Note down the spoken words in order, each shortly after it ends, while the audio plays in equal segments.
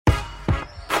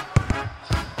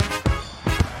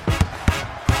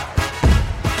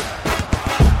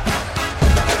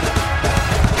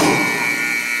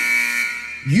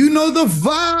know the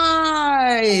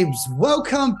vibes.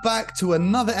 Welcome back to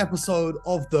another episode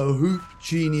of the Hoop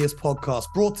Genius podcast,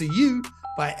 brought to you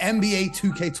by NBA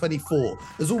 2K24.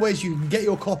 As always, you can get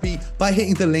your copy by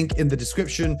hitting the link in the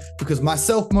description, because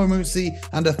myself, Mo Moosey,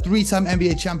 and a three-time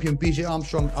NBA champion, BJ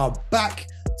Armstrong, are back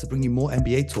to bring you more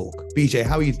NBA talk. BJ,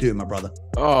 how are you doing, my brother?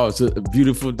 Oh, it's a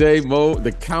beautiful day, Mo.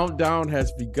 The countdown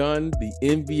has begun. The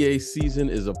NBA season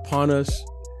is upon us.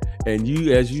 And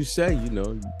you, as you say, you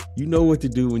know what to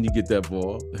do when you get that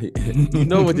ball. You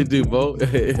know what to do, Bo.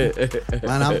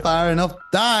 Man, I'm firing off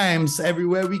dimes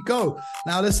everywhere we go.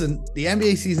 Now, listen, the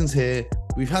NBA season's here.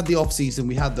 We've had the off season.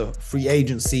 We had the free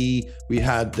agency. We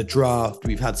had the draft.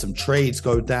 We've had some trades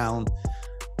go down.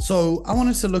 So I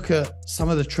wanted to look at some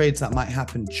of the trades that might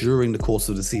happen during the course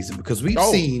of the season, because we've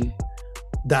seen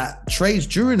that trades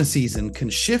during the season can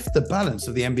shift the balance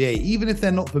of the NBA, even if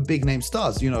they're not for big name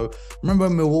stars. You know, remember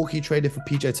when Milwaukee traded for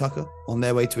PJ Tucker on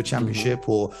their way to a championship,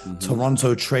 or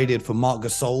Toronto traded for Marc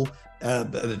Gasol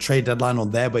at the trade deadline on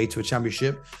their way to a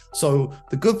championship. So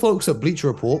the good folks at Bleacher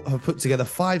Report have put together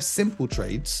 5 simple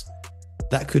trades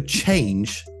that could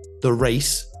change the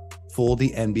race for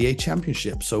the NBA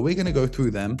championship. So we're going to go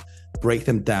through them, break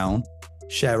them down,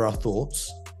 share our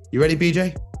thoughts. You ready,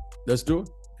 BJ? Let's do it.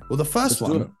 Well, the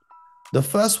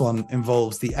first one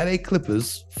involves the LA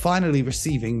Clippers finally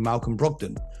receiving Malcolm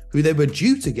Brogdon, who they were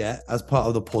due to get as part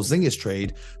of the Porzingis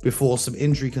trade before some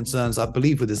injury concerns, I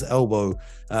believe, with his elbow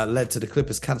led to the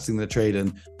Clippers canceling the trade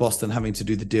and Boston having to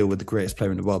do the deal with the greatest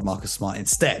player in the world, Marcus Smart,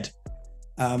 instead.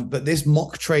 But this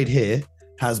mock trade here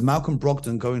has Malcolm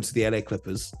Brogdon going to the LA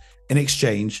Clippers in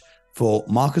exchange for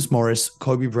Marcus Morris,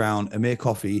 Kobe Brown, Amir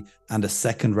Coffey, and a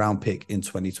second-round pick in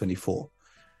 2024.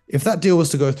 If that deal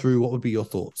was to go through, what would be your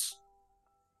thoughts?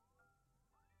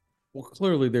 Well,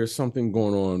 clearly there's something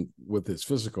going on with his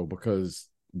physical, because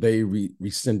they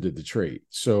rescinded the trade.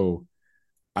 So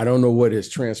I don't know what has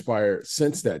transpired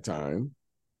since that time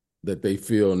that they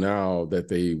feel now that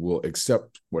they will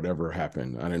accept whatever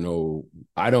happened. I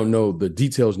don't know. The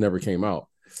details never came out.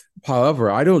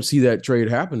 However, I don't see that trade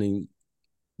happening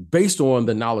based on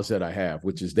the knowledge that I have,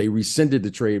 which is they rescinded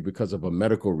the trade because of a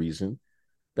medical reason.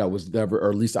 That was never, or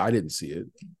at least I didn't see it.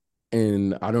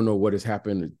 And I don't know what has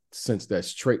happened since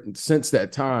that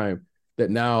time, that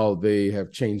now they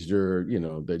have changed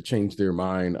their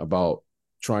mind about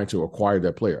trying to acquire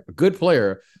that player. A good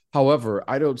player. However,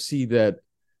 I don't see that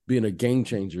being a game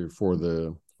changer for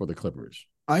the Clippers.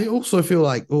 I also feel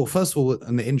like, well, first of all,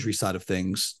 on the injury side of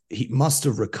things, he must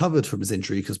have recovered from his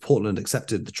injury because Portland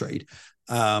accepted the trade.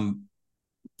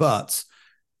 But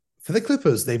for the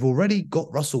Clippers, they've already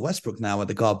got Russell Westbrook now at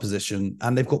the guard position,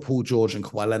 and they've got Paul George and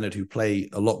Kawhi Leonard, who play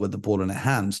a lot with the ball in their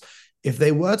hands. If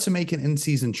they were to make an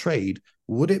in-season trade,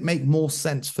 would it make more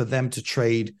sense for them to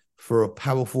trade for a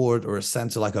power forward or a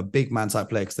center, like a big man type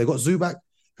player? Because they've got Zubac,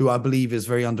 who I believe is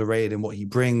very underrated in what he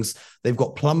brings. They've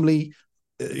got Plumlee,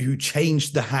 who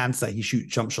changed the hands that he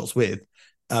shoots jump shots with,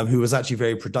 who was actually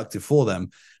very productive for them.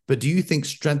 But do you think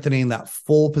strengthening that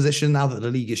 4 position, now that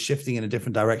the league is shifting in a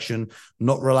different direction,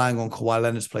 not relying on Kawhi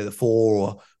Leonard to play the 4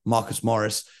 or Marcus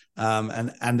Morris,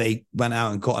 and they went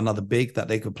out and got another big that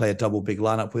they could play a double big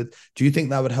lineup with, do you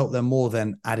think that would help them more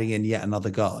than adding in yet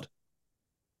another guard?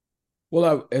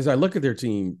 Well, as I look at their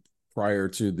team prior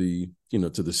to the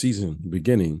season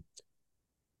beginning,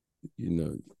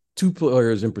 2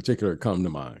 players in particular come to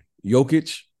mind: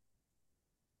 Jokic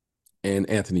and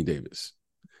Anthony Davis.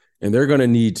 And they're going to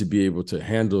need to be able to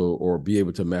handle or be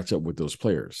able to match up with those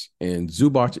players. And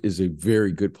Zubac is a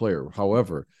very good player.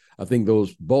 However, I think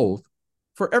those both,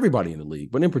 for everybody in the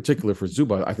league, but in particular for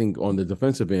Zubac, I think on the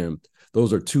defensive end,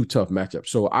 those are 2 tough matchups.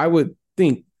 So I would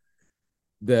think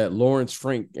that Lawrence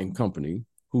Frank and company,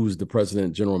 who's the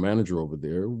president, general manager over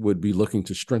there, would be looking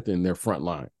to strengthen their front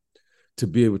line to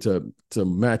be able to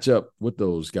match up with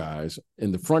those guys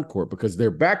in the front court, because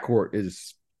their backcourt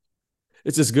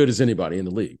it's as good as anybody in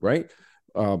the league, right?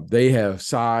 They have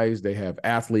size, they have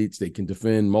athletes, they can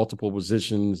defend multiple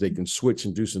positions, they can switch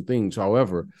and do some things.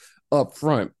 However, up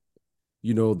front,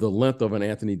 the length of an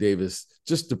Anthony Davis,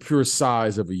 just the pure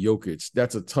size of a Jokic,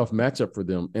 that's a tough matchup for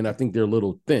them. And I think they're a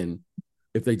little thin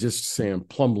if they just say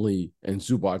Plumlee and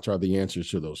Zubac are the answers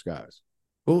to those guys.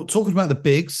 Well, talking about the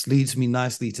bigs leads me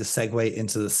nicely to segue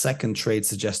into the second trade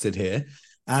suggested here.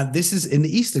 And this is in the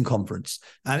Eastern Conference,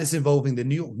 and it's involving the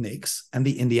New York Knicks and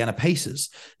the Indiana Pacers.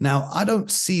 Now, I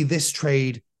don't see this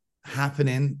trade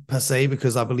happening per se,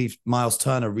 because I believe Miles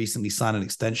Turner recently signed an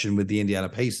extension with the Indiana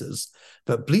Pacers.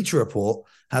 But Bleacher Report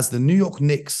has the New York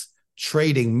Knicks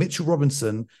trading Mitchell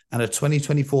Robinson and a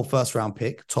 2024 first-round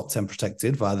pick, top 10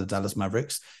 protected via the Dallas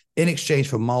Mavericks, in exchange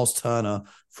for Miles Turner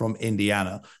from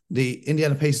Indiana. The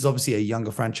Indiana Pacers obviously a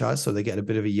younger franchise, so they get a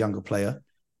bit of a younger player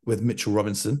with Mitchell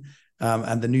Robinson.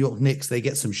 And the New York Knicks, they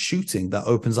get some shooting that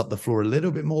opens up the floor a little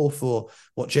bit more for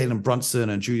what Jalen Brunson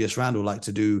and Julius Randle like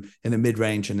to do in the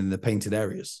mid-range and in the painted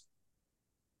areas.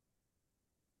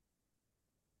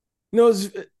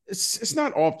 It's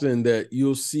not often that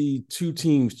you'll see two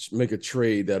teams make a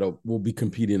trade that will be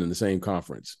competing in the same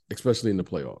conference, especially in the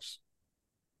playoffs.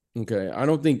 Okay, I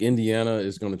don't think Indiana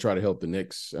is going to try to help the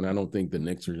Knicks, and I don't think the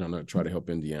Knicks are going to try to help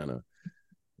Indiana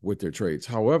with their trades.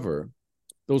 However,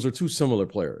 those are two similar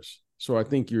players. So I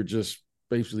think you're just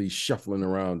basically shuffling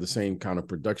around the same kind of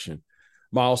production.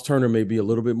 Miles Turner may be a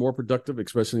little bit more productive,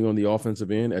 especially on the offensive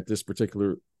end at this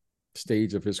particular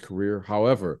stage of his career.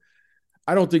 However,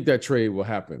 I don't think that trade will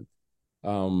happen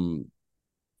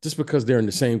just because they're in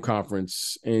the same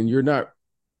conference and you're not.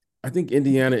 I think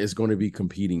Indiana is going to be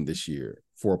competing this year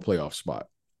for a playoff spot,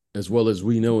 as well as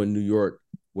we know in New York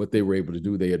what they were able to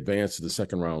do. They advanced to the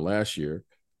second round last year.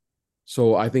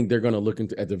 So I think they're going to look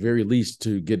into, at the very least,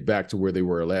 to get back to where they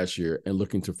were last year and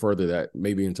looking to further that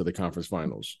maybe into the conference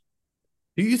finals.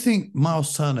 Do you think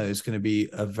Miles Turner is going to be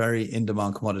a very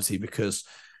in-demand commodity? Because,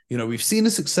 you know, we've seen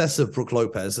the success of Brook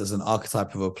Lopez as an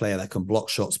archetype of a player that can block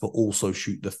shots, but also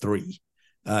shoot the three,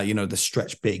 the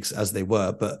stretch bigs as they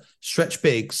were. But stretch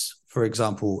bigs, for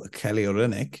example, Kelly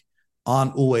Olynyk,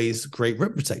 aren't always great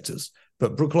rim protectors.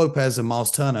 But Brook Lopez and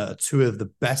Miles Turner are two of the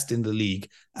best in the league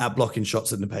at blocking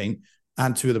shots in the paint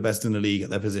and two of the best in the league at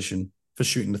their position for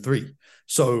shooting the three.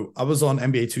 So I was on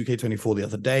NBA 2K24 the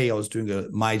other day. I was doing a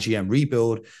My GM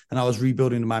rebuild and I was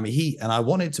rebuilding the Miami Heat. And I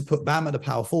wanted to put Bam at the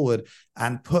power forward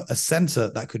and put a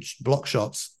center that could block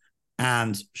shots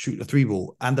and shoot the three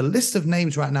ball. And the list of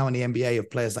names right now in the NBA of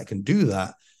players that can do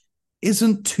that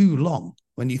isn't too long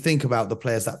when you think about the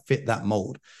players that fit that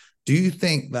mold. Do you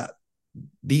think that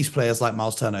these players like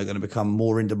Miles Turner are going to become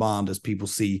more in demand as people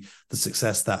see the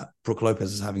success that Brook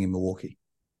Lopez is having in Milwaukee?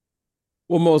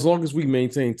 Well, Mo, as long as we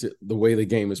maintain the way the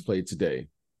game is played today,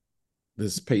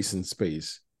 this pace and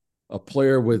space, a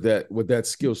player with that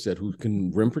skill set who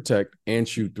can rim protect and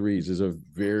shoot threes is a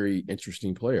very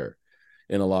interesting player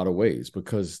in a lot of ways,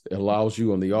 because it allows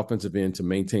you on the offensive end to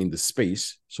maintain the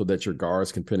space so that your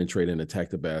guards can penetrate and attack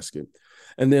the basket.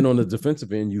 And then on the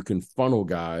defensive end, you can funnel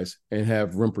guys and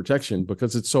have rim protection,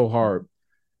 because it's so hard,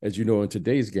 as you know, in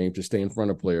today's game to stay in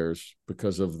front of players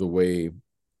because of the way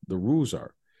the rules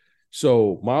are.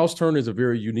 So Miles Turner is a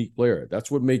very unique player.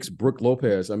 That's what makes Brook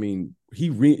Lopez. I mean, he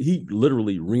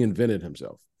literally reinvented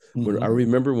himself. Mm-hmm. But I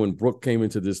remember when Brook came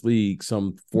into this league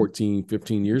some 14,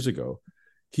 15 years ago,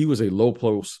 he was a low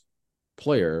post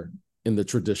player in the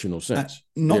traditional sense.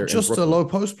 Not just a low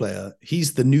post player.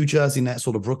 He's the New Jersey Nets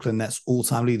or the Brooklyn Nets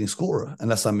all-time leading scorer,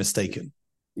 unless I'm mistaken.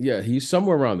 Yeah, he's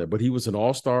somewhere around there, but he was an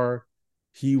all-star.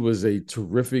 He was a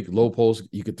terrific low post.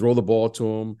 You could throw the ball to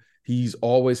him. He's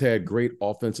always had great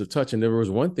offensive touch. And there was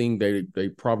one thing they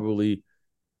probably,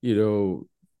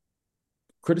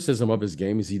 criticism of his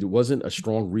game is he wasn't a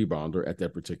strong rebounder at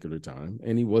that particular time,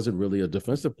 and he wasn't really a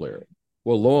defensive player.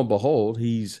 Well, lo and behold,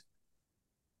 he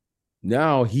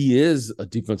is a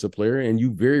defensive player, and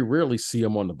you very rarely see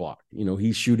him on the block.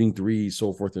 He's shooting threes,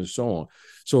 so forth and so on.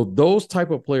 So those type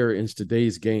of player in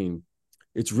today's game,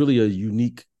 it's really a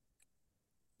unique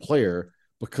player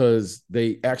because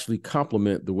they actually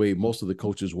complement the way most of the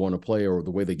coaches want to play or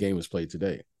the way the game is played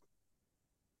today.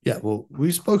 Yeah, well,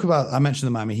 I mentioned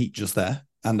the Miami Heat just there,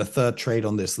 and the third trade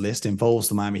on this list involves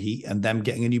the Miami Heat and them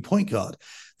getting a new point guard.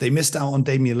 They missed out on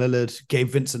Damian Lillard. Gabe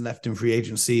Vincent left in free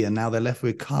agency, and now they're left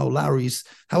with Kyle Lowry.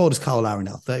 How old is Kyle Lowry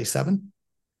now? 37?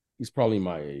 He's probably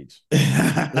my age.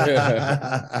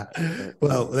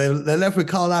 Well, they're left with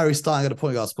Kyle Lowry starting at a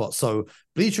point guard spot. So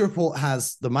Bleacher Report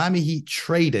has the Miami Heat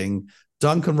trading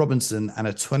Duncan Robinson and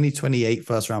a 2028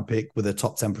 first-round pick with a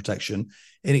top 10 protection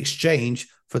in exchange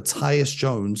for Tyus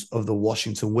Jones of the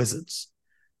Washington Wizards.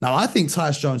 Now, I think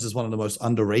Tyus Jones is one of the most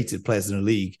underrated players in the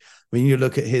league. When you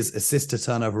look at his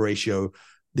assist-to-turnover ratio,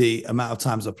 the amount of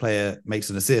times a player makes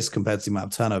an assist compared to the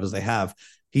amount of turnovers they have,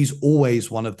 he's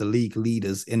always one of the league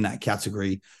leaders in that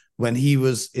category. When he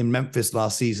was in Memphis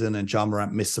last season and Ja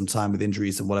Morant missed some time with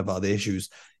injuries and whatever other issues,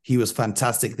 he was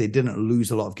fantastic. They didn't lose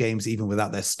a lot of games even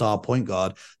without their star point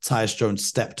guard. Tyus Jones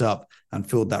stepped up and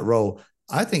filled that role.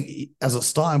 I think as a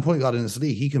starting point guard in this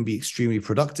league, he can be extremely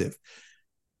productive.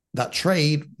 That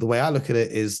trade, the way I look at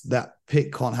it, is that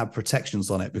pick can't have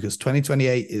protections on it because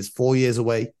 2028 is 4 years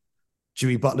away.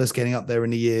 Jimmy Butler's getting up there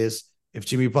in the years. If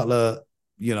Jimmy Butler,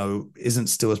 isn't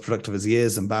still as productive as he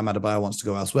is and Bam Adebayo wants to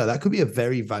go elsewhere, that could be a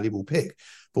very valuable pick.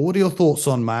 But what are your thoughts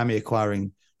on Miami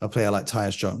acquiring a player like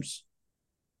Tyus Jones?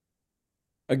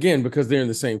 Again, because they're in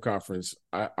the same conference.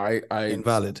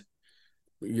 Invalid.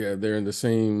 Yeah, they're in the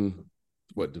same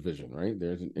division, right?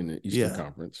 They're in the Eastern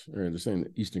Conference, or in the same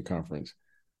Eastern Conference.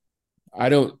 I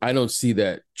don't see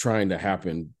that trying to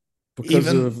happen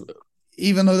because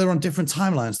even though they're on different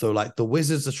timelines, though. Like the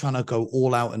Wizards are trying to go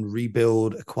all out and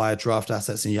rebuild, acquire draft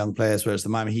assets and young players, whereas the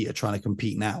Miami Heat are trying to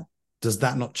compete now. Does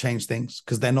that not change things?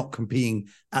 Because they're not competing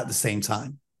at the same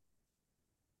time.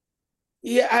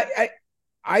 Yeah,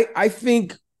 I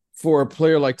think for a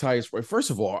player like Tyus, first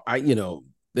of all,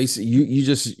 they say you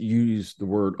just use the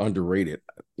word underrated.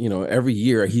 Every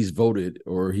year he is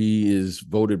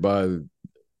voted by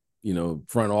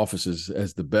front offices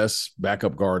as the best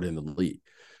backup guard in the league.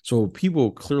 So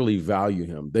people clearly value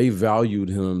him. They valued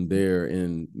him there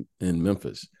in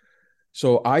Memphis.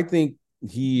 So I think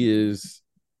he has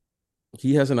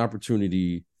an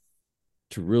opportunity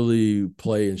to really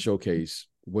play and showcase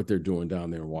what they're doing down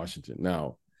there in Washington.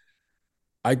 Now,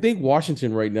 I think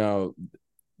Washington right now,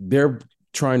 they're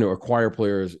trying to acquire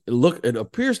players. It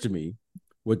appears to me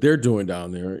what they're doing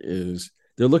down there is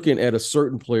they're looking at a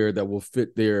certain player that will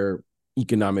fit their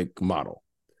economic model.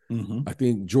 Mm-hmm. I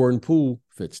think Jordan Poole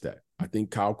fits that. I think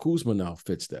Kyle Kuzma now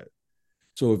fits that.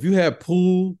 So if you have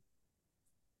Poole,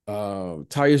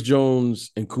 Tyus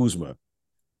Jones, and Kuzma,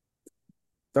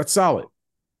 that's solid.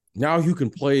 Now you can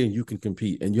play and you can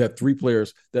compete, and you have three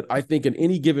players that I think in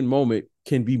any given moment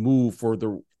can be moved for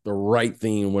the right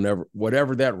thing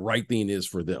whatever that right thing is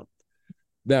for them.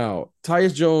 Now,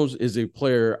 Tyus Jones is a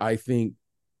player I think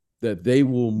that they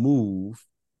will move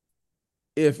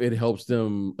if it helps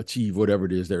them achieve whatever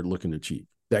it is they're looking to achieve.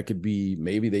 That could be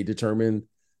maybe they determine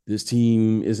this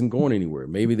team isn't going anywhere.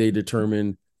 Maybe they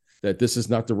determine that this is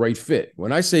not the right fit.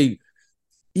 When I say,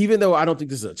 even though I don't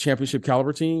think this is a championship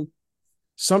caliber team,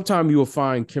 sometime you will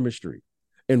find chemistry.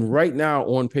 And right now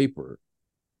on paper,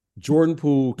 Jordan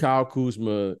Poole, Kyle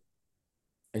Kuzma,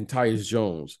 and Tyus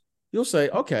Jones, you'll say,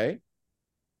 okay,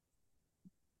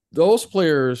 those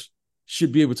players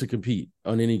should be able to compete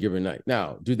on any given night.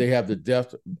 Now, do they have the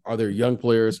depth? Are there young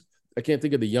players? I can't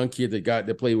think of the young kid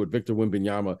that played with Victor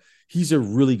Wembanyama. He's a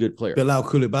really good player. Bilal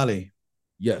Coulibaly.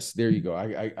 Yes, there you go.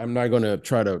 I'm not going to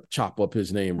try to chop up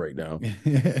his name right now.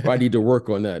 I need to work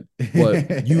on that.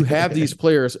 But you have these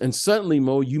players, and suddenly,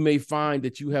 Mo, you may find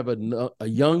that you have a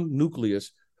young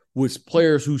nucleus with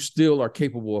players who still are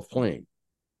capable of playing.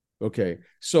 Okay,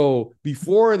 so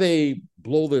before they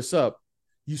blow this up,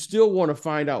 you still want to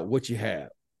find out what you have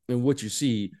and what you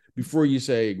see before you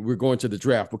say we're going to the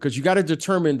draft, because you got to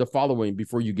determine the following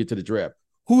before you get to the draft.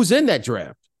 Who's in that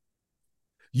draft?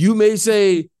 You may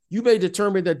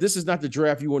determine that this is not the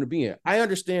draft you want to be in. I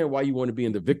understand why you want to be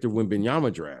in the Victor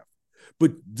Wembanyama draft,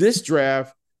 but this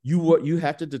draft, you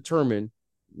have to determine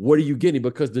what are you getting,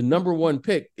 because the number one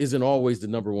pick isn't always the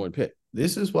number one pick.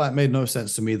 This is why it made no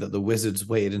sense to me that the Wizards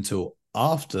waited until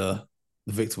after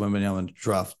the Victor Wembanyama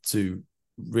draft to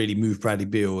really move Bradley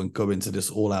Beal and go into this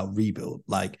all-out rebuild.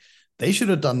 Like, they should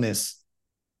have done this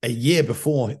a year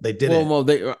before they did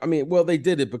it. Well, they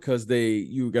did it because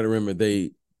you got to remember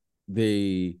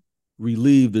they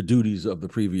relieved the duties of the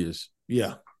previous.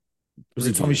 Yeah. Was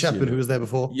it Tommy Shepard who was there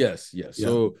before? Yes. Yeah.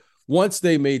 So once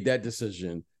they made that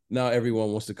decision, now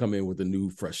everyone wants to come in with a new,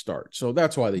 fresh start. So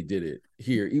that's why they did it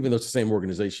here, even though it's the same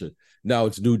organization. Now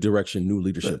it's new direction, new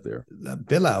leadership there.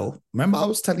 Bilal, remember I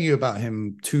was telling you about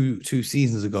him two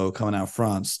seasons ago coming out of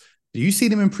France. Do you see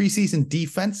him in preseason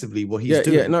defensively, what he's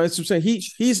doing? Yeah, no, that's what I'm saying.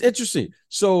 He's interesting.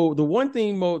 So the one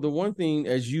thing, Mo,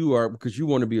 as you are, because you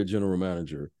want to be a general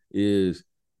manager, is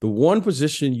the one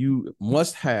position you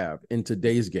must have in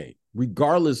today's game,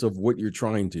 regardless of what you're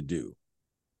trying to do.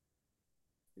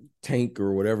 Tank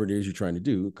or whatever it is you're trying to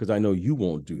do, because I know you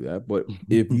won't do that. But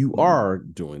if you are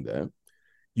doing that,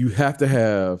 you have to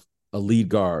have a lead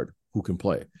guard who can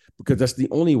play, because that's the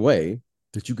only way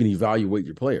that you can evaluate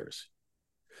your players.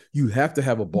 You have to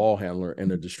have a ball handler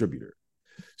and a distributor.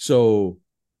 So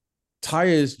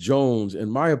Tyus Jones, in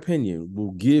my opinion,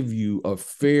 will give you a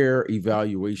fair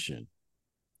evaluation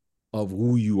of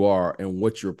who you are and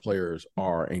what your players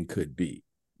are and could be.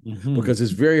 Mm-hmm. Because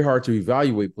it's very hard to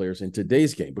evaluate players in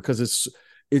today's game, because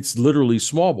it's literally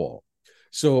small ball.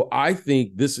 So I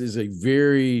think this is a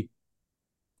very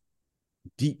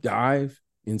deep dive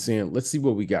in saying, let's see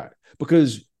what we got,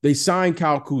 because they signed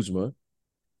Kyle Kuzma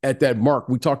at that mark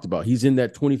we talked about. He's in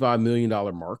that $25 million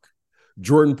mark.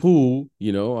 Jordan Poole,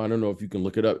 I don't know if you can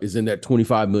look it up, is in that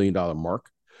 $25 million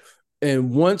mark. And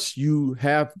once you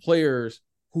have players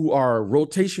who are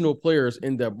rotational players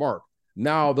in that mark,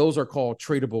 now those are called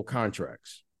tradable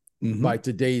contracts by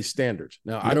today's standards.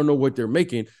 Now, I don't know what they're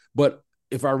making, but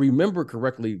if I remember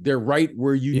correctly, they're right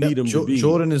where you need them to be.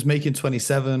 Jordan is making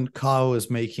 27. Kyle is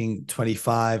making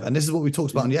 25. And this is what we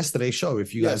talked about on yesterday's show.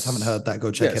 If you guys haven't heard that, go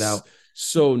check it out.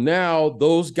 So now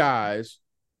those guys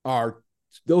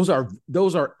those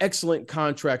are excellent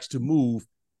contracts to move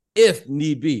if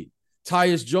need be.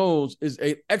 Tyus Jones is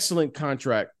an excellent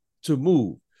contract to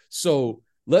move. So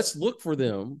let's look for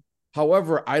them.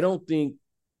 However, I don't think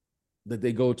that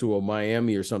they go to a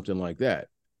Miami or something like that.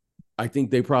 I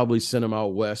think they probably send him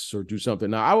out west or do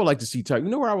something. Now, I would like to see you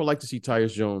know where I would like to see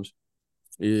Tyus Jones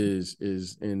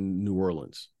is in New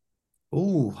Orleans.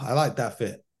 Oh, I like that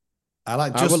fit.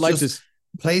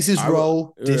 Plays his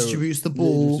role, distributes the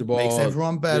ball, makes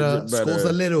everyone better, scores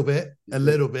a little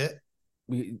bit.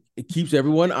 It keeps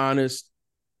everyone honest.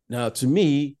 Now, to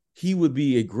me, he would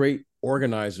be a great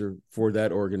organizer for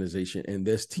that organization and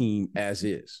this team as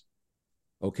is.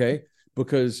 Okay?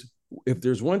 Because if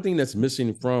there's one thing that's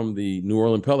missing from the New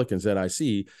Orleans Pelicans that I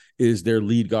see is their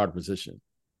lead guard position.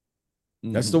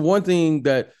 Mm-hmm. That's the one thing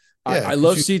that I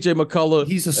love. CJ McCullough.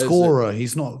 He's a scorer.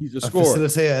 He's a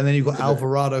facilitator. And then you've got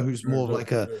Alvarado, who's more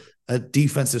like a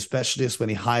defensive specialist when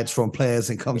he hides from players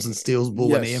and comes and steals ball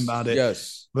when he inbound it.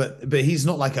 Yes. But he's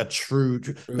not like a true.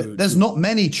 There's not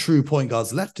many true point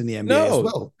guards left in the NBA as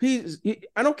well.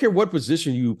 I don't care what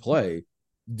position you play.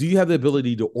 Do you have the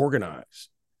ability to organize?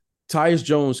 Tyus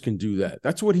Jones can do that.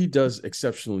 That's what he does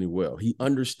exceptionally well. He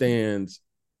understands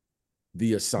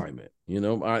the assignment. You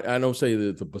know, I don't say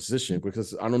the position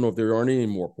because I don't know if there aren't any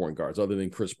more point guards other than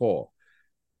Chris Paul.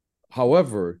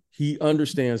 However, he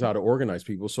understands how to organize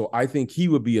people. So I think he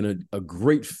would be a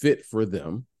great fit for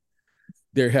them.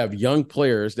 They have young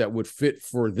players that would fit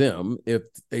for them if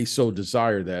they so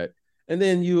desire that. And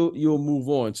then you'll move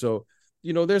on. So,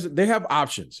 you know, they have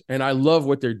options. And I love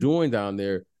what they're doing down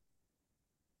there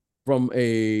from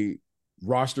a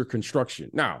roster construction.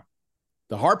 Now,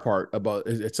 the hard part about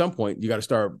at some point, you got to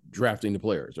start drafting the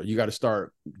players or you got to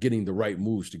start getting the right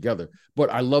moves together.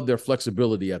 But I love their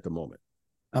flexibility at the moment.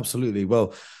 Absolutely.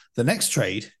 Well, the next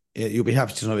trade, you'll be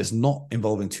happy to know, it's not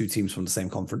involving two teams from the same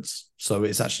conference. So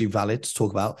it's actually valid to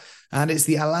talk about. And it's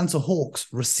the Atlanta Hawks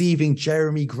receiving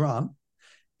Jeremy Grant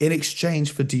in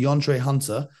exchange for DeAndre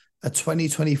Hunter, a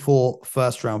 2024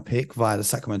 first-round pick via the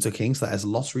Sacramento Kings that is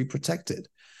lottery protected.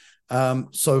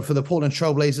 So for the Portland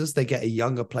Trailblazers, they get a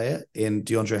younger player in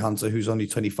DeAndre Hunter, who's only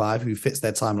 25, who fits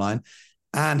their timeline.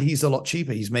 And he's a lot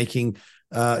cheaper. He's making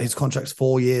his contract's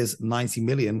 4 years, 90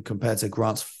 million compared to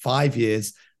Grant's 5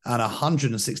 years and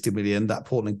 160 million that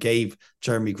Portland gave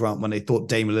Jeremy Grant when they thought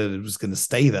Damian Lillard was going to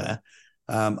stay there.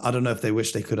 I don't know if they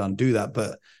wish they could undo that,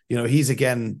 but you know, he's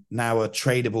again now a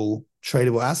tradable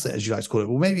asset, as you like to call it.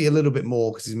 Well, maybe a little bit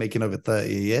more because he's making over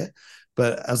 30 a year.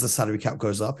 But as the salary cap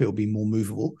goes up, it'll be more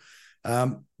movable.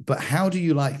 But how do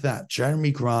you like that?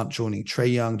 Jeremy Grant joining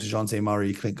Trae Young, DeJounte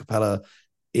Murray, Clint Capella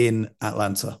in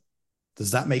Atlanta.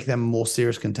 Does that make them more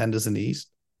serious contenders in the East?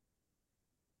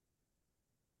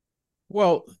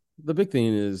 Well, the big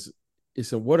thing is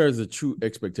what are the true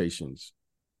expectations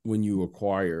when you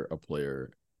acquire a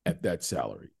player at that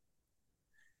salary?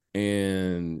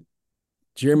 And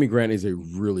Jeremy Grant is a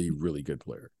really, really good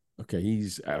player. Okay,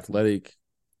 he's athletic,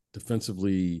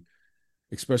 defensively,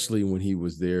 especially when he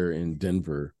was there in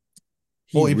Denver.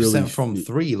 40% from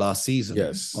three last season.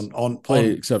 Yes, on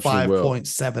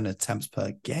 5.7 attempts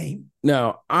per game.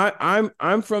 Now,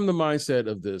 I'm from the mindset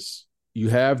of this. You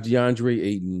have DeAndre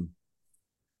Ayton,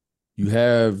 you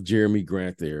have Jeremy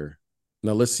Grant there.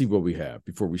 Now let's see what we have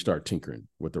before we start tinkering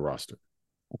with the roster.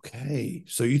 Okay,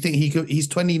 so you think he's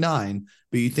 29,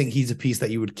 but you think he's a piece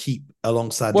that you would keep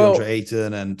alongside DeAndre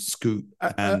Ayton and Scoot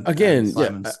and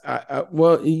Simons?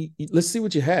 Let's see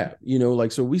what you have. You know,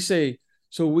 like when we say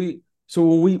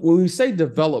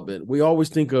development, we always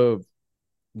think of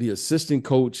the assistant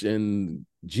coach and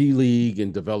G League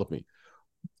and developing.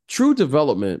 True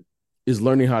development is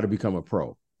learning how to become a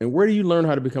pro. And where do you learn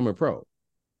how to become a pro?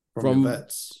 From your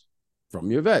vets.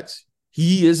 From your vets.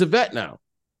 He is a vet now.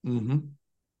 Mm-hmm.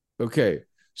 Okay,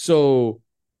 so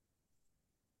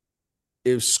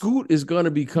if Scoot is going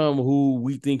to become who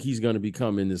we think he's going to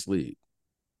become in this league,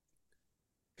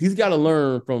 he's got to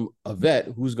learn from a vet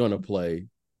who's going to play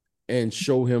and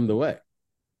show him the way.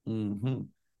 Mm-hmm.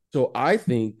 So I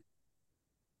think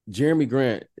Jeremy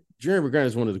Grant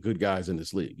is one of the good guys in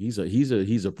this league. He's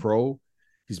a pro.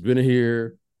 He's been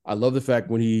here. I love the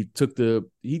fact when he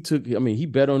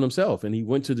bet on himself and he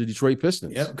went to the Detroit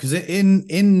Pistons. Yeah, because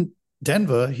in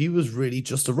Denver, he was really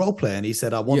just a role player. And he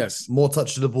said, I want more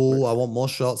touch of the ball. I want more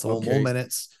shots. I want more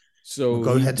minutes. So we'll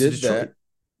go ahead to Detroit. That.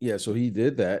 Yeah, so he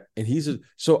did that. And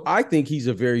so I think he's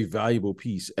a very valuable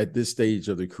piece at this stage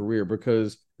of the career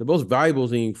because most valuable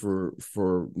thing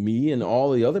for me and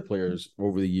all the other players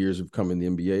over the years of coming to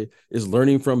the NBA is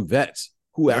learning from vets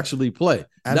who actually play.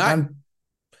 And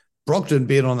Brogdon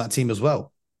being on that team as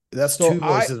well. That's two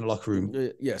voices in the locker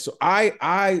room. Yeah. So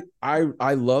I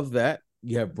love that.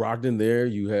 You have Brogdon there.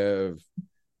 You have,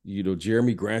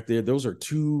 Jeremy Grant there. Those are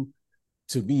two,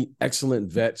 to me,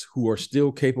 excellent vets who are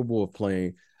still capable of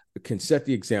playing, can set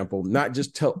the example, not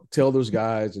just tell those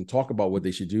guys and talk about what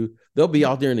they should do. They'll be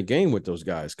out there in the game with those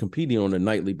guys, competing on a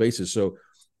nightly basis. So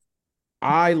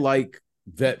I like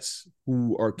vets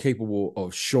who are capable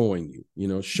of showing you.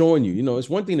 It's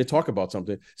one thing to talk about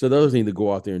something. It's another thing to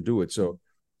go out there and do it. So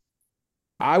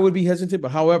I would be hesitant,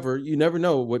 but however, you never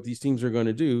know what these teams are going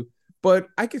to do. But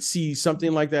I could see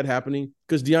something like that happening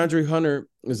because DeAndre Hunter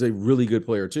is a really good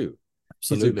player too.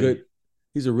 Absolutely.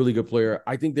 He's a really good player.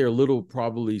 I think they're a little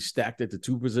probably stacked at the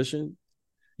 2 position.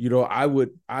 I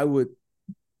would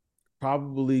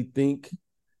probably think,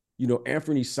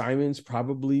 Anthony Simons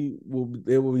probably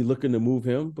they will be looking to move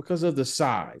him because of the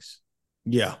size.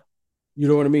 Yeah. You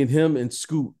know what I mean? Him and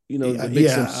Scoot, it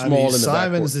makes him small in the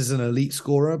Simons backcourt. is an elite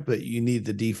scorer, but you need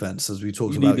the defense, as we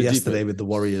talked about yesterday with the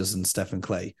Warriors and Stephen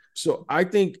Clay. So I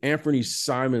think Anthony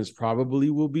Simons probably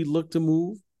will be looked to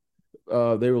move.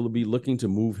 They will be looking to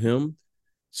move him.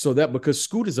 So that because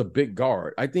Scoot is a big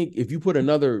guard. I think if you put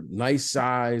another nice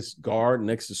size guard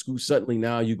next to Scoot, suddenly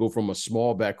now you go from a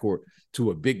small backcourt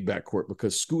to a big backcourt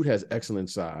because Scoot has excellent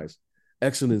size,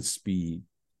 excellent speed,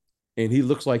 and he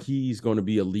looks like he's going to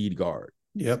be a lead guard.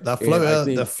 Yep, that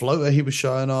floater, the floater he was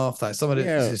showing off, like some of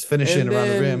his finishing around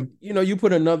the rim. You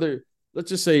put another, let's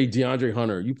just say DeAndre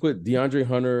Hunter. You put DeAndre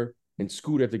Hunter and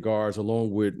Scoot at the guards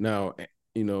along with now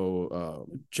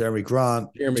Jeremy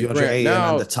Grant, DeAndre Ayton,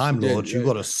 and the Time Lord. You've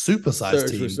got a supersized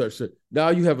team. Now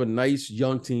you have a nice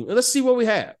young team. And let's see what we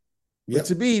have. Yep. But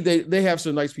to me, they have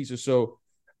some nice pieces. So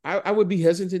I would be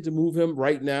hesitant to move him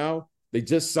right now. They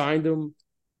just signed him.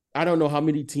 I don't know how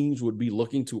many teams would be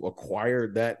looking to acquire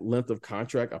that length of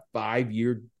contract, a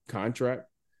 5-year contract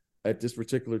at this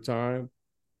particular time.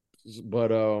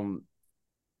 But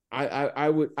I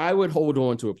would hold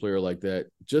on to a player like that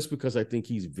just because I think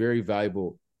he's very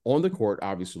valuable on the court,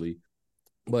 obviously,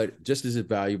 but just as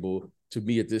valuable to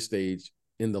me at this stage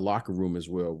in the locker room as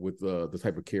well with the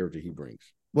type of character he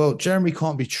brings. Well, Jeremy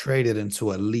can't be traded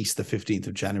until at least the 15th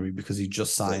of January because he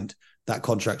just signed that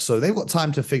contract. So they've got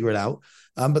time to figure it out.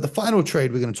 But the final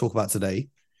trade we're going to talk about today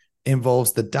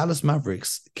involves the Dallas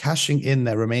Mavericks cashing in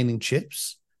their remaining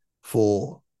chips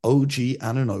for OG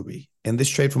Anunoby. In this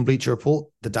trade from Bleacher Report,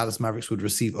 the Dallas Mavericks would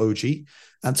receive OG,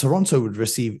 and Toronto would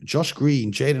receive Josh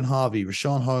Green, Jaden Harvey,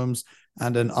 Rashawn Holmes,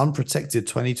 and an unprotected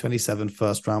 2027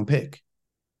 first-round pick.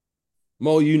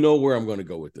 Mo, you know where I'm going to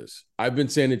go with this. I've been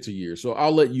saying it for years, so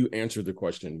I'll let you answer the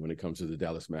question when it comes to the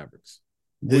Dallas Mavericks,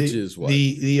 which is what?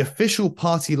 The official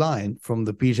party line from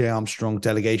the BJ Armstrong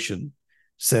delegation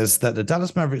says that the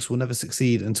Dallas Mavericks will never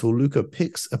succeed until Luka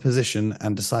picks a position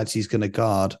and decides he's going to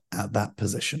guard at that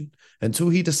position. Until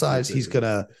he decides he's going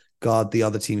to guard the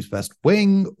other team's best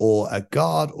wing or a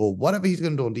guard or whatever he's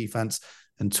going to do on defense,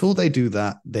 until they do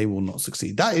that, they will not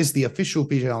succeed. That is the official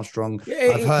BJ Armstrong.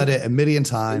 I've heard it a million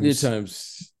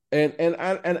times. And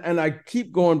I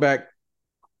keep going back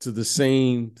to the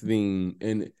same thing.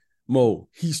 And Mo,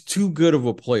 he's too good of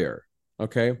a player.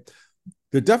 Okay.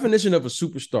 The definition of a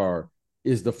superstar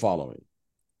is the following.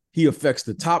 He affects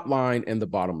the top line and the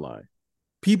bottom line.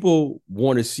 People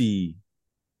want to see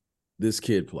this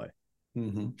kid play.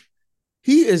 Mm-hmm.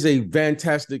 He is a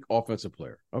fantastic offensive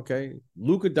player. Okay.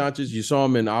 Luka Doncic, you saw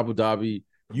him in Abu Dhabi.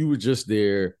 You were just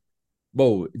there.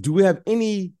 Bo, do we have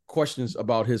any questions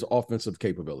about his offensive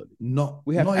capability? Not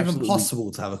even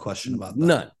possible to have a question about that.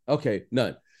 None. Okay,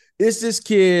 none. Is this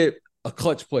kid a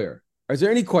clutch player? Is there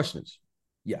any questions?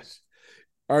 Yes.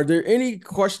 Are there any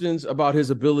questions about his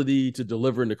ability to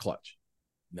deliver in the clutch?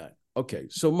 None. Okay,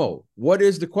 so Mo, what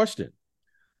is the question?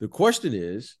 The question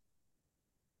is,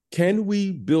 can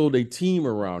we build a team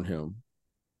around him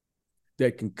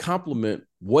that can complement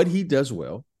what he does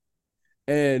well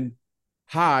and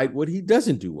hide what he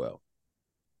doesn't do well?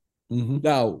 Mm-hmm.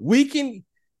 Now, we can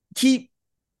keep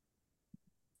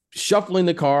shuffling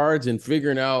the cards and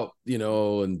figuring out,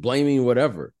 and blaming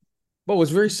whatever. But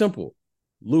it's very simple.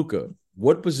 Luka,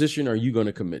 what position are you going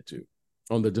to commit to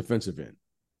on the defensive end?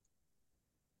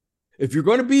 If you're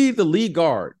going to be the lead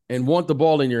guard and want the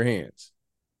ball in your hands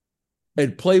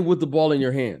and play with the ball in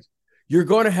your hands, you're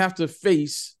going to have to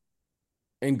face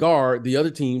and guard the other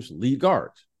team's lead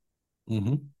guards.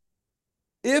 Mm-hmm.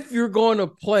 If you're going to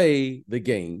play the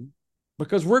game,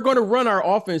 because we're going to run our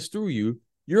offense through you,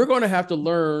 you're going to have to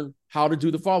learn how to do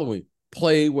the following: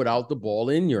 play without the ball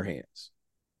in your hands.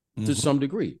 to some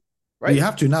degree, right? Well, you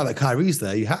have to now that Kyrie's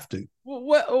there. You have to.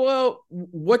 Well,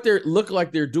 what they look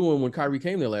like they're doing when Kyrie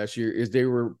came there last year is they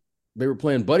were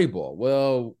playing buddy ball.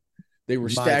 Well, they were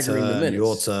staggering the minutes.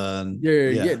 Your turn.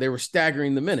 Yeah, they were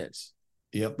staggering the minutes.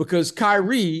 Yep. Because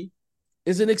Kyrie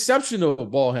is an exceptional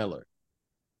ball handler.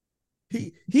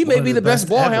 He may be the best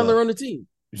ball handler on the team.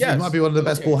 Yes. He might be one of the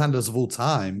best ball handlers of all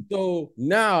time. So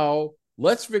now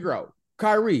let's figure out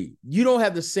Kyrie.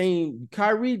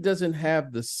 Kyrie doesn't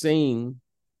have the same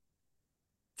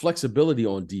flexibility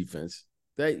on defense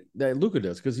that Luka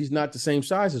does because he's not the same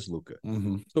size as Luka.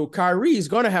 Mm-hmm. So Kyrie is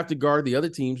going to have to guard the other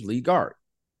team's lead guard,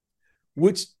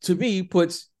 which to me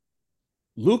puts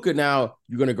Luka now,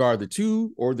 you're going to guard the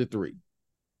 2 or the 3.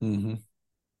 Mm-hmm.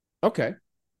 Okay.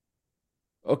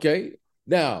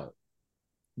 Now,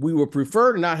 we would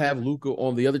prefer to not have Luka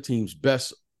on the other team's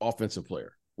best offensive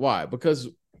player. Why? Because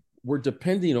we're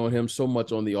depending on him so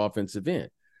much on the offensive end.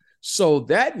 So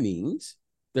that means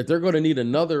that they're going to need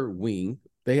another wing.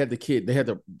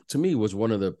 To me, was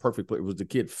one of the perfect players. It was the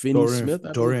kid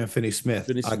Dorian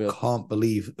Finney-Smith. I can't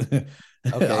believe. Okay.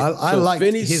 I liked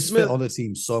his fit on the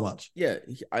team so much. Yeah,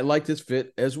 I liked his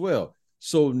fit as well.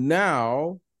 So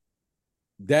now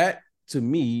that to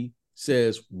me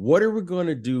says, what are we going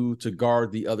to do to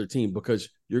guard the other team? Because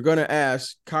you're going to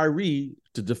ask Kyrie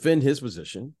to defend his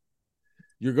position.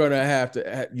 You're going to have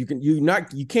to.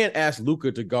 You can't ask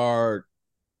Luka to guard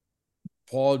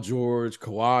Paul George,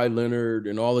 Kawhi Leonard,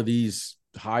 and all of these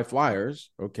high flyers.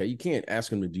 Okay, you can't ask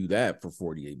him to do that for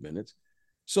 48 minutes.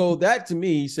 So that to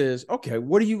me says, okay,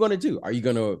 what are you going to do? Are we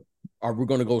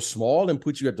going to go small and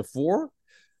put you at the 4?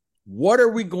 What are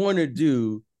we going to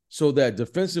do so that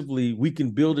defensively we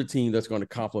can build a team that's going to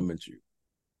complement you?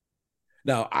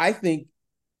 Now, I think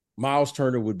Miles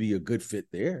Turner would be a good fit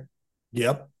there.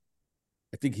 Yep.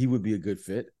 I think he would be a good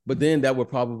fit, but then that would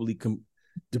probably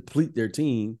deplete their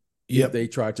team. If they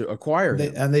try to acquire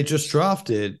him. And they just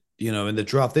drafted, in the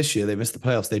draft this year, they missed the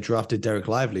playoffs. They drafted Derek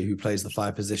Lively, who plays the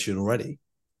 5 position already.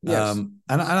 Yes.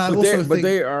 But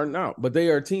they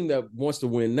are a team that wants to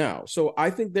win now. So I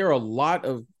think there are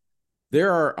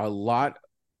a lot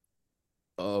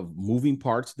of moving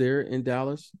parts there in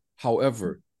Dallas.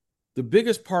 However, the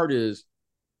biggest part is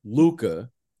Luka,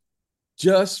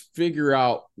 just figure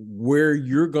out where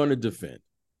you're going to defend.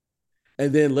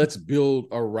 And then let's build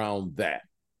around that.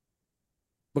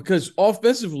 Because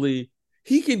offensively,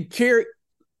 he carried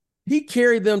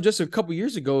them just a couple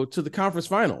years ago to the conference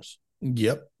finals.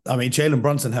 Yep. I mean, Jalen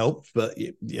Brunson helped, but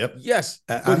yep. Yes.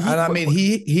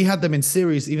 He had them in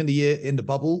series, even the year in the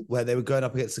bubble where they were going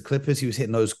up against the Clippers. He was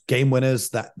hitting those game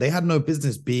winners that they had no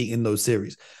business being in those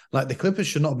series. Like the Clippers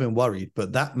should not have been worried,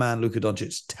 but that man, Luka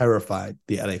Doncic, terrified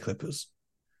the LA Clippers.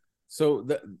 So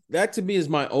that to me is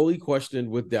my only question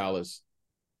with Dallas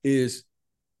is,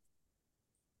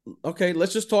 okay,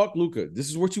 let's just talk Luka. This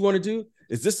is what you want to do?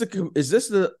 Is this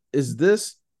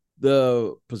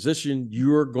the position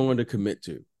you're going to commit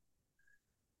to?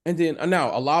 And then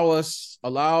now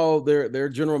allow their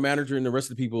general manager and the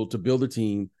rest of the people to build a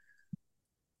team,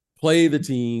 play the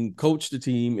team, coach the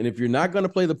team. And if you're not going to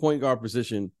play the point guard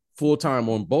position full time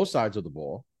on both sides of the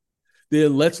ball,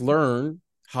 then let's learn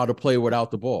how to play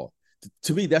without the ball.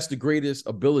 To me, that's the greatest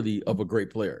ability of a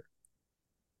great player.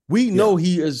 We know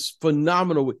he is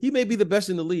phenomenal. He may be the best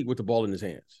in the league with the ball in his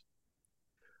hands.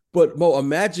 But Mo,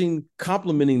 imagine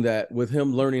complementing that with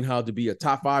him learning how to be a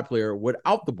top 5 player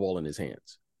without the ball in his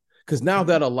hands. Because now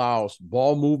that allows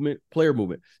ball movement, player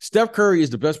movement. Steph Curry is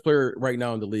the best player right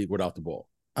now in the league without the ball.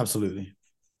 Absolutely.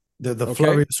 The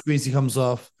flurry of screens he comes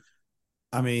off.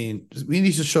 I mean, we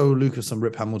need to show Luka some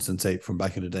Rip Hamilton tape from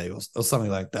back in the day or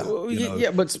something like that.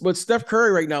 Yeah, but Steph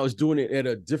Curry right now is doing it at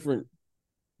a different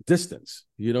distance.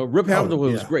 Rip Hamilton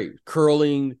was great,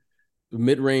 curling,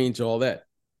 mid-range, all that.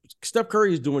 Steph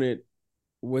Curry is doing it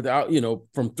without,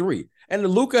 from 3. And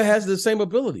Luka has the same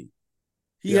ability.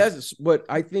 He has, but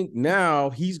I think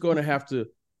now he's going to have to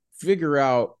figure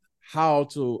out how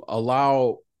to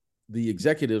allow the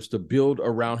executives to build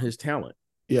around his talent.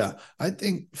 Yeah, I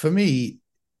think for me,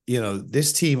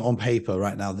 this team on paper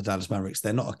right now, the Dallas Mavericks,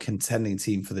 they're not a contending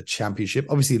team for the championship.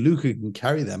 Obviously, Luka can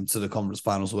carry them to the conference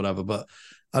finals or whatever, but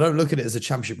I don't look at it as a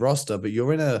championship roster. But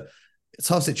you're in a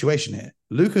tough situation here.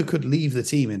 Luka could leave the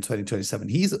team in 2027.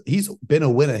 He's been a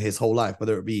winner his whole life,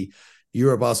 whether it be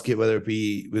Eurobasket, whether it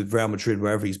be with Real Madrid,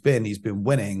 wherever he's been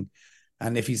winning.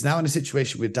 And if he's now in a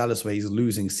situation with Dallas where he's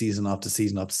losing season after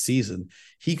season after season,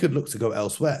 he could look to go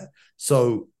elsewhere.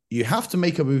 So you have to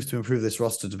make a move to improve this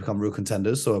roster to become real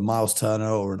contenders. So a Miles Turner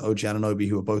or an OG Anunoby,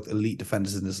 who are both elite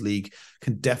defenders in this league,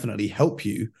 can definitely help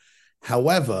you.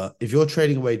 However, if you're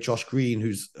trading away Josh Green,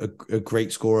 who's a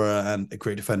great scorer and a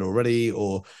great defender already,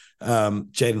 or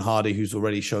Jaden Hardy, who's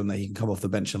already shown that he can come off the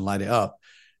bench and light it up,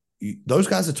 those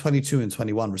guys are 22 and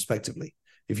 21 respectively.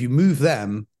 If you move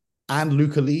them and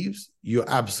Luka leaves, you're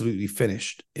absolutely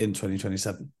finished in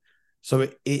 2027. So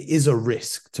it is a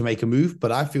risk to make a move,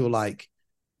 but I feel like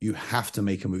you have to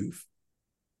make a move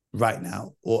right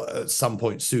now or at some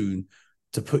point soon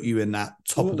to put you in that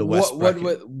top of the West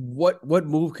bracket. What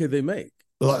move could they make?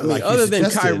 Like other than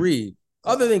Kyrie,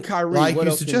 like what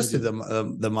you else suggested,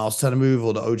 the Miles Turner move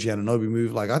or the OG Anunoby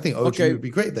move. Like I think OG would be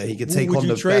great there. He could take on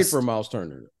the best. Who would you trade for Miles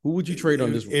Turner? Who would you trade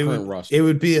on this current roster? It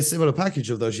would be a similar package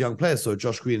of those young players. So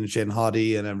Josh Green and Jaden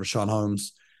Hardy, and then Rashawn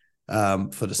Holmes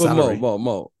for the salary.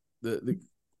 Mo.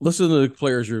 Listen to the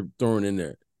players you're throwing in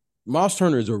there. Miles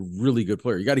Turner is a really good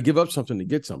player. You got to give up something to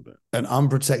get something. An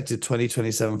unprotected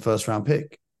 2027 first round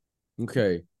pick.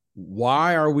 Okay.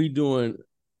 Why are we doing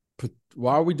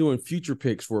future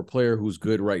picks for a player who's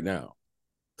good right now?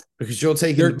 Because you're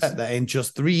taking the bet that in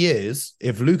just 3 years,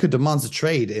 if Luka demands a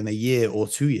trade in a year or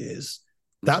 2 years,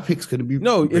 that pick's going to be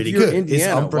really good.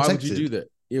 Indiana, why would you do that?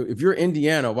 If you're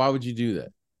Indiana, why would you do that?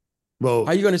 Well,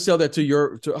 how are you going to sell that to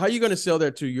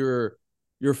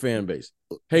your fan base?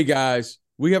 Hey guys,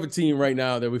 we have a team right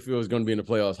now that we feel is going to be in the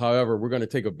playoffs. However, we're going to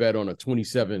take a bet on a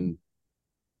 27.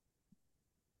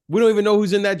 We don't even know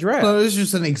who's in that draft. No, it's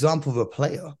just an example of a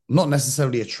player, not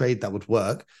necessarily a trade that would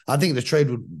work. I think the trade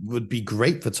would be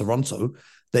great for Toronto.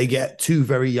 They get 2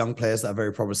 very young players that are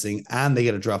very promising, and they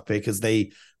get a draft pick as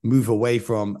they move away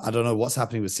from, I don't know what's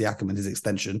happening with Siakam and his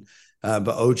extension, but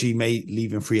OG may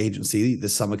leave in free agency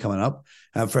this summer coming up,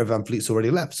 and Fred VanVleet's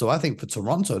already left. So I think for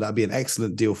Toronto, that'd be an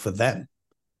excellent deal for them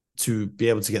to be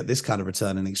able to get this kind of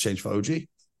return in exchange for OG.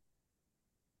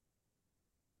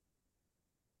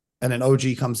 And then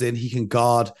OG comes in. He can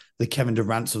guard the Kevin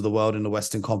Durant's of the world in the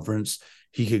Western Conference.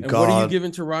 He could guard. What are you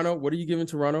giving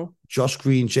Toronto? Josh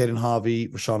Green, Jaden Harvey,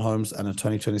 Rashawn Holmes, and a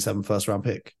 2027 first round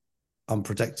pick,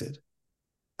 unprotected,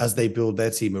 as they build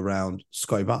their team around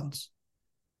Scottie Barnes.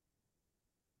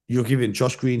 You're giving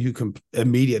Josh Green, who can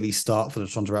immediately start for the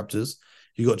Toronto Raptors.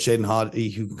 You got Jaden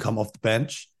Hardy, who can come off the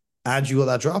bench, and you got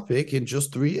that draft pick in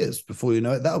just 3 years. Before you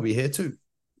know it, that'll be here too.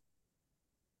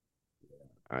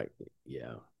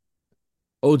 Yeah.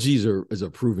 OGs is a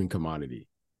proven commodity.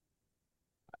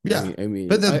 Yeah,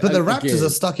 but the Raptors are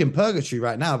stuck in purgatory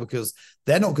right now because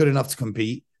they're not good enough to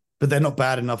compete, but they're not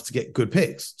bad enough to get good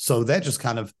picks. So they're just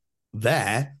kind of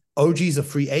there. OG's a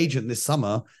free agent this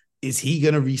summer. Is he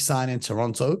going to re-sign in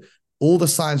Toronto? All the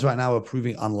signs right now are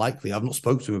proving unlikely. I've not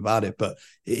spoken to him about it, but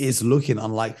it is looking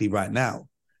unlikely right now.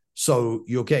 So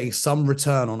you're getting some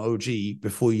return on OG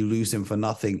before you lose him for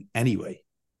nothing anyway.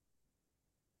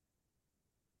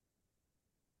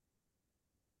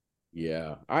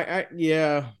 Yeah, I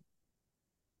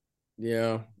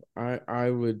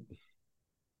would.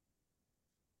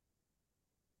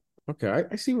 Okay,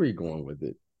 I see where you're going with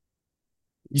it.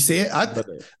 You see it? I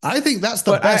think that's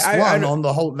the best one on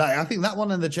the whole. Like, I think that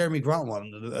one and the Jeremy Grant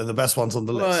one are the best ones on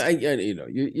the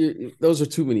list. Those are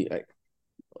too many.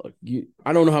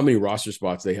 I don't know how many roster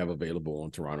spots they have available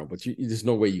on Toronto, but there's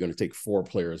no way you're going to take 4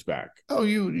 players back. Oh,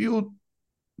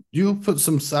 you'll put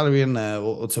some salary in there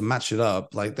or to match it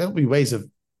up. Like there'll be ways of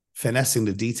finessing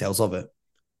the details of it.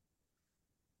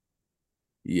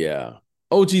 Yeah.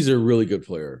 OG's a really good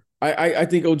player. I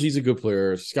think OG's a good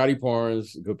player. Scottie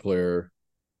Barnes, a good player.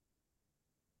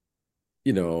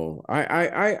 You know,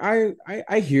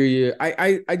 I hear you.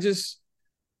 I just,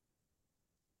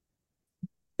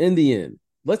 in the end,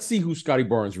 let's see who Scottie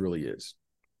Barnes really is.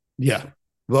 Yeah.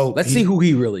 Well, let's see who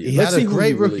he really is. He had a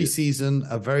great rookie season,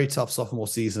 a very tough sophomore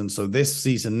season. So this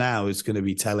season now is going to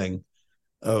be telling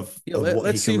of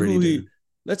what he can really do.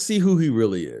 Let's see who he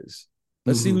really is.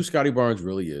 Let's see who Scottie Barnes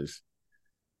really is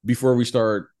before we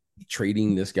start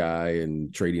trading this guy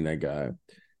and trading that guy.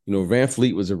 You know,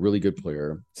 VanVleet was a really good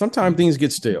player. Sometimes things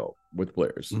get stale with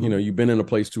players. You know, you've been in a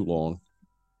place too long.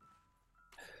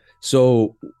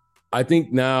 So I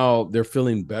think now they're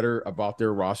feeling better about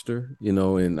their roster, you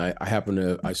know, and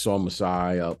I saw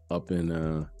Masai up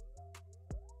in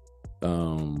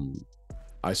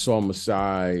I saw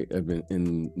Masai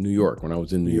in New York when I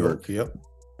was in New York. Yep.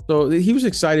 So he was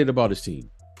excited about his team.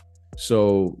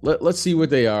 So let's see what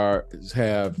they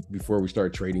have before we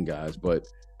start trading guys. But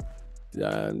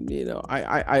you know,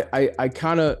 I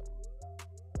kind of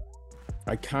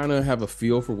have a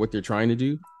feel for what they're trying to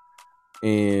do,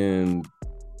 and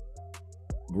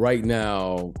right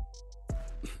now,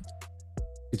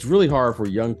 it's really hard for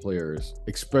young players,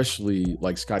 especially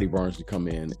like Scottie Barnes, to come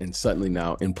in and suddenly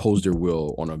now impose their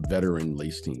will on a veteran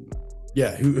lace team.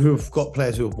 Yeah, who've got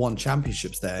players who have won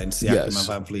championships there in Siakam Yes. and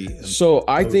Van Vliet. And So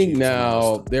I OG think to now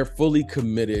last. they're fully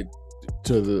committed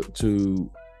to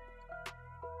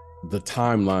the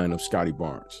timeline of Scotty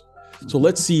Barnes. So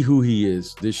let's see who he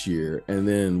is this year, and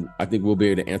then I think we'll be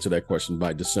able to answer that question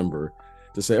by December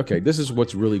to say, okay, this is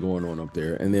what's really going on up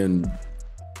there. And then,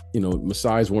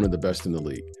 Masai is one of the best in the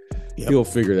league. Yep. He'll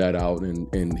figure that out,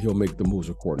 and he'll make the moves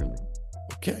accordingly.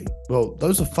 Okay, well,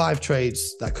 those are 5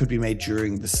 trades that could be made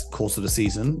during this course of the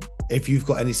season. If you've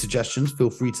got any suggestions,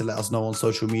 feel free to let us know on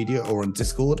social media or on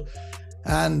Discord.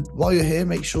 And while you're here,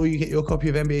 make sure you get your copy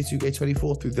of NBA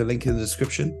 2K24 through the link in the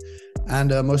description. And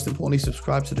most importantly,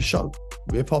 subscribe to the show.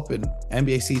 We're popping.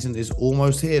 NBA season is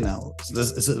almost here now.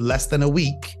 It's less than a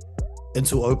week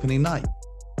until opening night.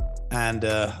 And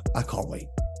I can't wait.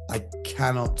 I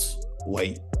cannot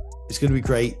wait. It's going to be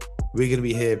great. We're going to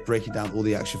be here breaking down all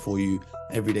the action for you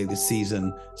every day this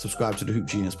season. Subscribe to the Hoop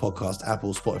Genius podcast,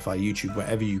 Apple, Spotify, YouTube,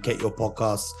 wherever you get your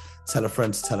podcasts. Tell a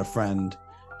friend to tell a friend.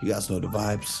 You guys know the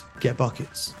vibes. Get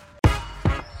buckets.